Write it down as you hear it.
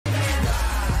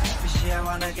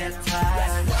wanna get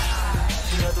tired.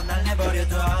 싫어도 날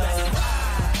내버려둬.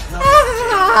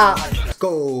 Let's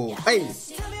go. Hey.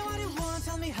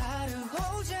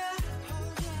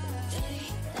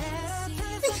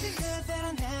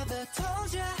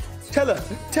 Tell her.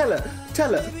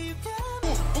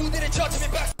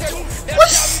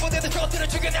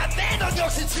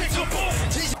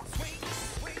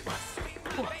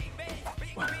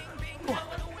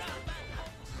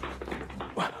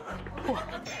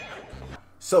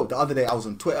 So the other day I was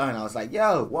on Twitter and I was like,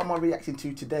 yo, what am I reacting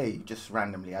to today? Just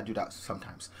randomly, I do that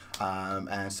sometimes.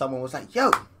 And someone was like,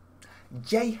 yo,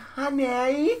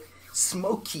 Joohoney,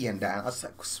 Smoky and that. And I was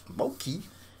like, Smoky?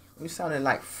 We sounded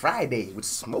like Friday with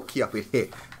Smoky up in here.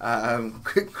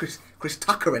 Chris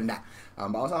Tucker and that. I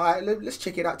was like, all right, let's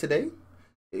check it out today.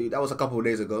 That was a couple of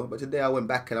days ago, but today I went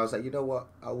back and I was like, you know what,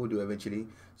 I will do eventually.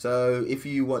 So if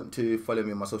you want to follow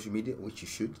me on my social media, which you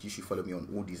should follow me on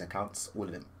all these accounts, all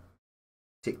of them.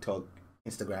 TikTok,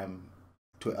 Instagram,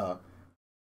 Twitter,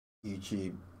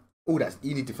 YouTube, all that.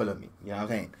 You need to follow me, you know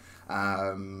what I'm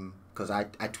saying? Because I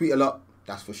tweet a lot,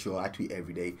 that's for sure. I tweet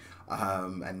every day.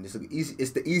 And it's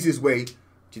the easiest way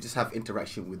to just have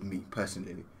interaction with me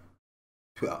personally.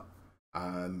 Twitter.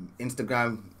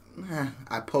 Instagram,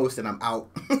 I post and I'm out.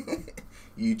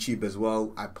 YouTube as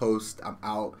well, I post, I'm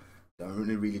out. The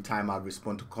only really time I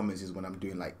respond to comments is when I'm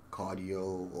doing like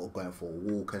cardio or going for a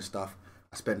walk and stuff.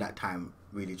 I spend that time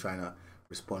really trying to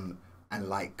respond and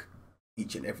like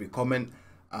each and every comment.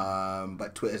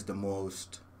 But Twitter's the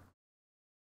most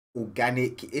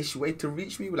organic-ish way to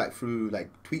reach me, like through like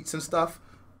tweets and stuff,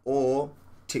 or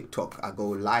TikTok. I go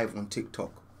live on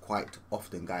TikTok quite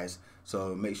often, guys.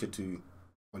 So make sure to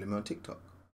follow me on TikTok.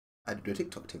 I do the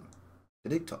TikTok thing.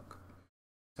 The TikTok.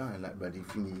 Sounding like bloody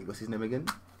thingy. What's his name again?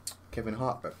 Kevin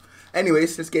Hart, bro.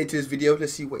 Anyways, let's get into this video.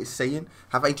 Let's see what it's saying.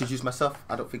 Have I introduced myself?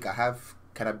 I don't think I have.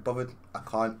 Can I be bothered? I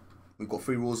can't. We've got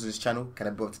 3 rules in this channel. Can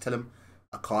I be bothered to tell them?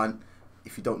 I can't.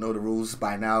 If you don't know the rules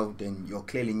by now, then you're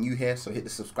clearly new here. So hit the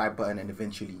subscribe button and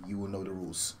eventually you will know the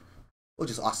rules. Or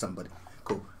just ask somebody.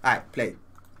 Cool. Alright, play.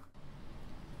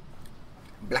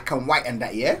 Black and white and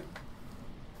that, yeah?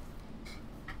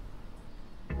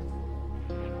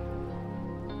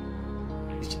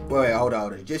 Wait, hold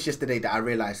on. Just yesterday that I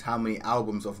realized how many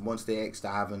albums of monsta-x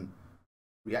that I haven't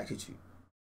reacted to.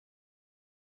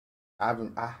 I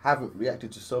haven't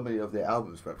reacted to so many of their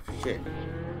albums, bro. Shit.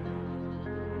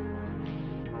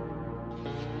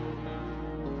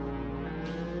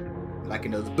 Like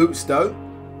in those boots though.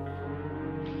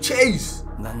 Chase.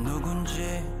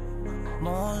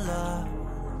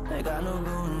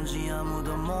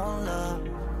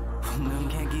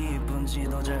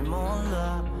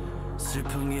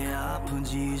 슬픈 게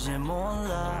아픈지 이제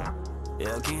몰라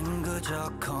여긴 그저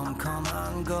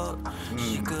컴컴한 곳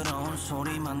시끄러운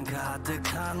소리만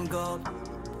가득한 곳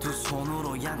두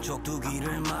손으로 양쪽 두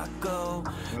귀를 막고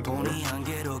돈이 한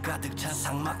개로 가득 찬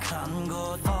삭막한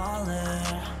곳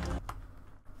Falling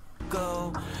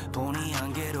Go 돈이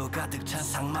한 개로 가득 찬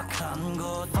삭막한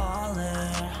곳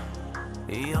Falling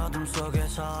이 어둠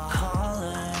속에서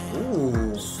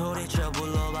Falling 소리쳐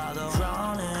불러봐도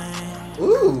Drowning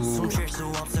숨쉴 수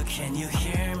없어 Can you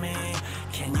hear me?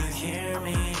 Can you hear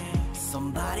me?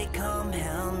 Somebody come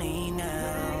help me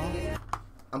now.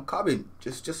 I'm coming.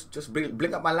 Just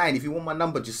bring up my line. If you want my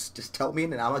number, just tell me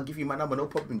and I'll give you my number. No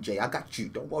problem, Jay. I got you.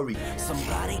 Don't worry.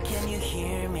 Somebody, can you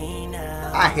hear me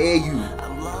now? I hear you.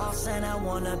 I'm lost and I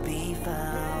wanna be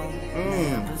found.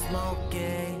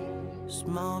 Smoky,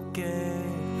 Smoky,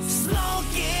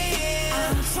 Smoky.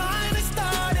 I'm trying to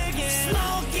start again.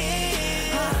 Smoky.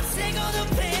 Take all the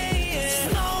pain,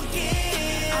 Smoky.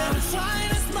 I'm trying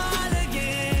to smile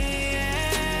again,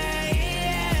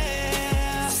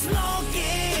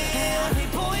 Smoky. 앞이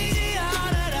보이지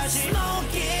않아 다시,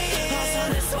 Smoky. 어서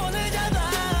내 손을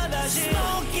잡아 다시,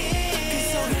 Smoky. 그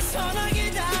속에서 널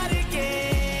기다릴게.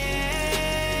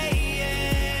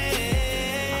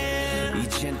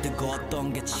 이젠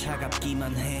뜨거웠던 게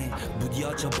차갑기만 해.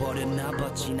 무뎌져 버렸나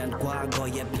봐 지난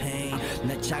과거의 pain.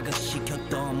 날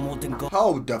자극시켰던 모든 것.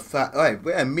 Hold the fuck. Alright,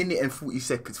 we're a minute and 40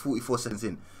 seconds, 44 seconds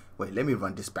in. Wait, let me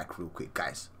run this back real quick,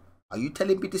 guys. Are you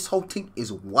telling me this whole thing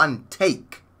is one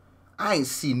take? I ain't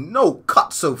seen no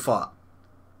cut so far.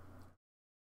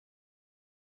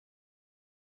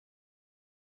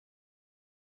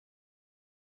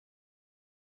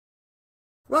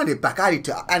 Run it back. I need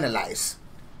to analyze.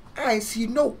 I ain't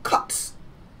seen no cuts.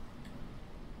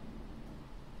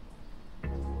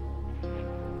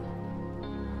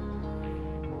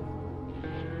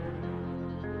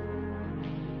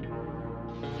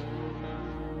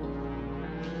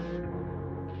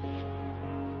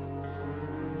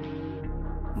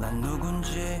 난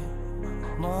누군지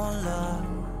몰라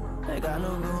내가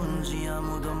누군지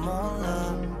아무도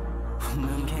몰라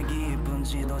웃는 게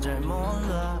기쁜지도 잘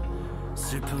몰라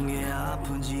슬픈 게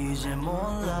아픈지 이제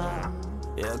몰라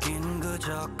여긴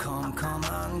그저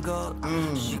컴컴한 곳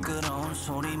시끄러운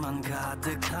소리만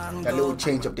가득한 곳 That little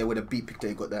change up there with the beat picture,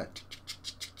 you got that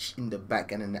in the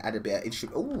back and then the other bit of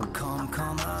instrument. Ooh.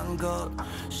 컴컴한 곳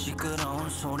시끄러운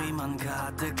소리만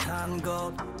가득한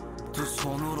곳 두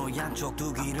손으로 양쪽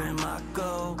두 귀를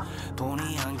막고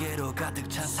본의 한계로 가득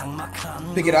찬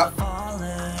삭막한 Pick it up.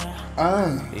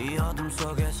 이 어둠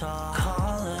속에서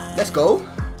Let's go.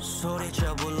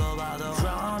 소리쳐 불러봐도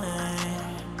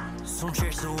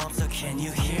숨쉴 수 없어. Can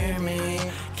you hear me?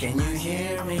 Can you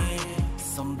hear me?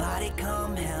 Somebody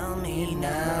come help me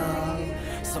now.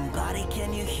 Somebody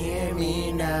can you hear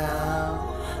me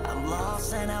now? I'm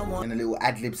lost and I want. And a little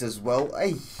ad libs as well.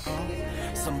 Hey.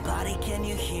 Somebody can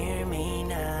you hear me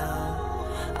now?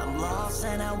 I'm lost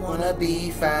and I Wanna be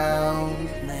found.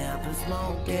 내 앞은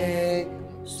Smoky,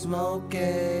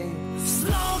 Smoky,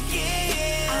 Smoky.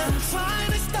 I'm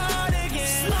trying to start again.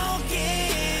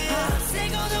 Smoky, I'm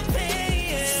sick of the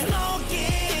pain. Smoky,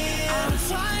 I'm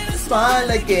trying to Smile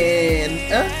again.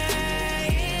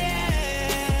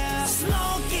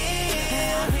 Smoky,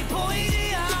 앞이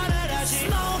보이지 않아 다시.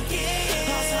 Smoky,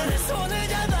 어서 내 손을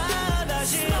잡아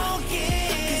다시. Smoky,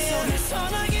 그 속에서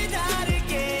널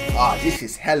기다릴게. Ah, this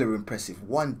is hella impressive.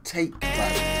 One take,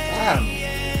 damn.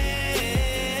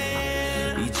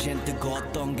 이젠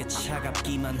뜨거웠던 게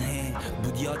차갑기만 해.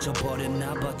 무뎌져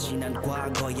버렸나 봐 지난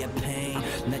과거의 pain.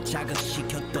 날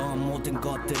자극시켰던 모든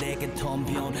것들에게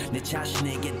덤벼온 내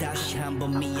자신에게 다시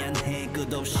한번 미안해.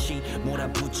 끝없이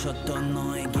몰아붙였던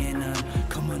너에게 난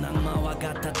검은 악마와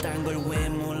같았단 걸 왜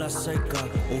몰랐을까.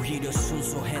 오히려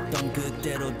순수했던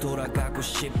그때로 돌아가고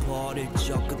싶어. 어릴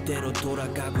적 그때로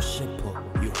돌아가고 싶어.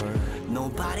 You heard?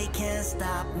 Nobody can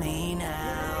stop me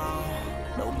now.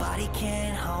 Nobody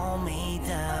can hold me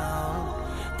down.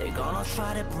 They're gonna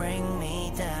try to bring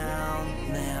me down.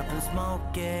 내 앞은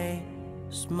Smoky,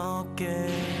 Smoky,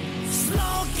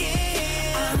 Smoky.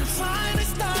 I'm trying to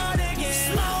start again.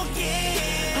 Smoky,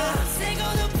 I'm sick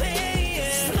of the pain.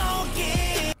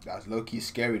 Smoky. That's low-key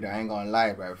scary though, I ain't gonna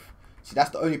lie, bruv. See,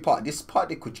 that's the only part. This part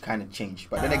they could kind of change.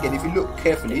 But then again, if you look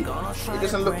carefully, it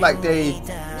doesn't look like they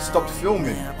stopped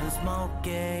filming.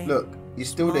 Look, he's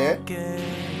still there.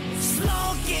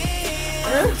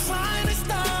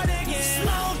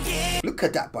 Look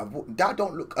at that, bruv. That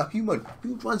don't look a human.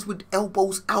 Who runs with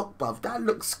elbows out, bruv? That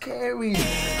looks scary.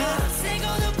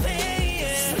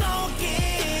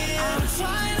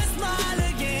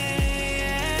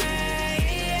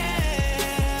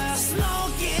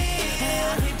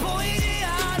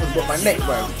 Got my neck,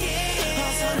 bro.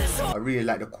 I really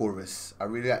like the chorus. I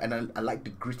really like, and I like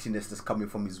the grittiness that's coming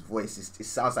from his voice. It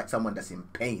sounds like someone that's in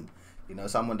pain, you know,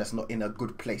 someone that's not in a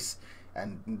good place,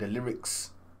 and the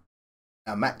lyrics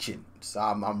are matching. So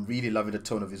I'm really loving the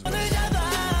tone of his voice.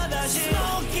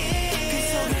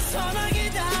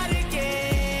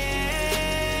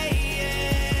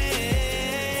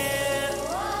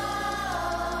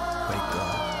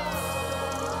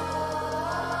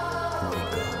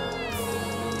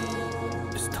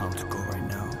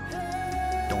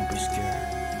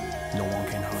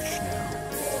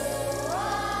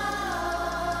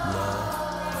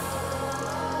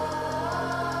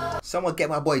 Someone get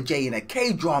my boy Jay in a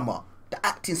K-drama. The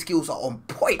acting skills are on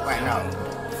point right now.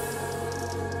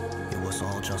 It was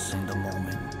all just in the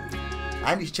moment.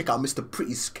 I need to check out Mr.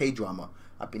 Pretty's K-drama.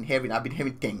 I've been hearing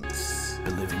things.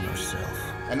 Believe in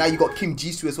yourself. And now you got Kim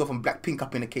Jisoo as well from Blackpink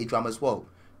up in the K-drama as well.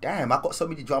 Damn, I got so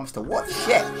many dramas to watch.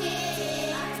 Shit.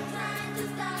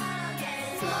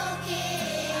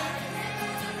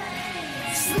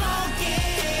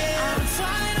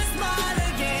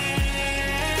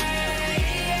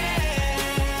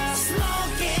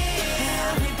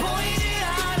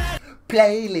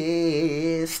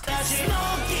 Playlist.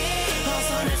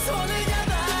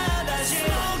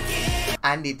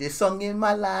 I need this song in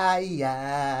my life.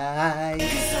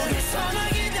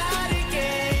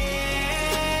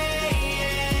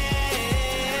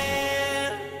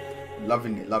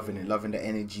 Loving it, loving the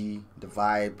energy, the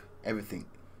vibe, everything.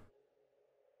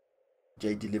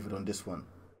 Jay delivered on this one.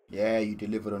 Yeah, you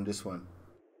delivered on this one.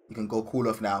 You can go cool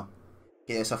off now.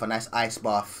 Get yourself a nice ice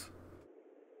bath.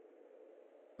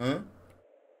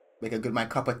 Make a good man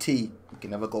cup of tea. You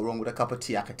can never go wrong with a cup of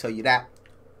tea, I can tell you that.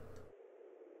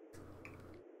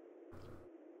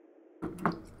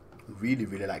 Really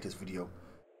like this video.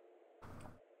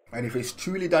 And if it's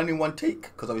truly done in one take,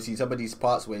 because obviously some of these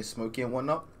parts where it's smoky and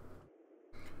whatnot.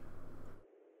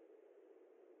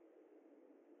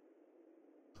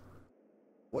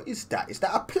 What is that? Is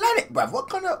that a planet, bruv?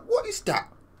 What is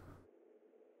that?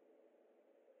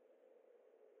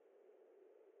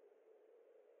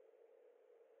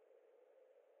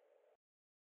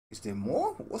 Is there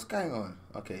more? What's going on?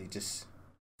 Okay, just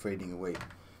fading away.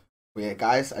 But yeah,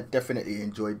 guys, I definitely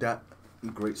enjoyed that.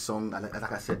 Great song.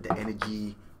 Like I said, the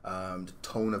energy, the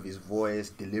tone of his voice,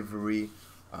 delivery,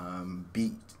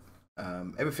 beat,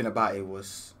 everything about it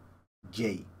was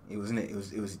Jay. It wasn't it.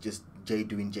 It was just Jay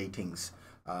doing Jay things.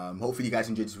 Hopefully you guys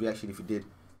enjoyed this reaction. If you did,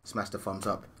 smash the thumbs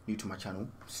up. New to my channel,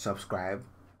 subscribe.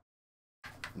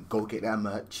 Go get that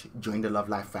merch. Join the Love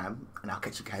Life fam, and I'll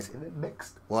catch you guys in the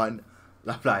next one.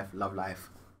 Love life, love life,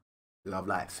 love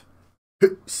life.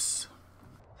 Peace.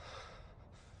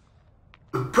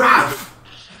 Bruv!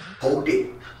 Hold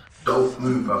it. Don't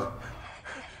move, bro.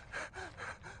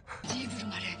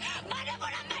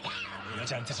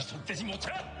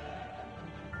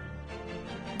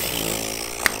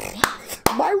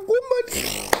 My woman!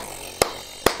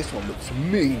 This one looks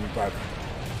mean, bruv.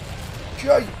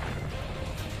 Jay!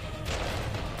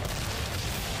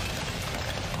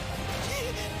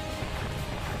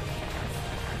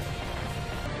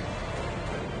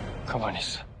 가만히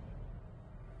있어.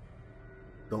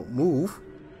 Don't move.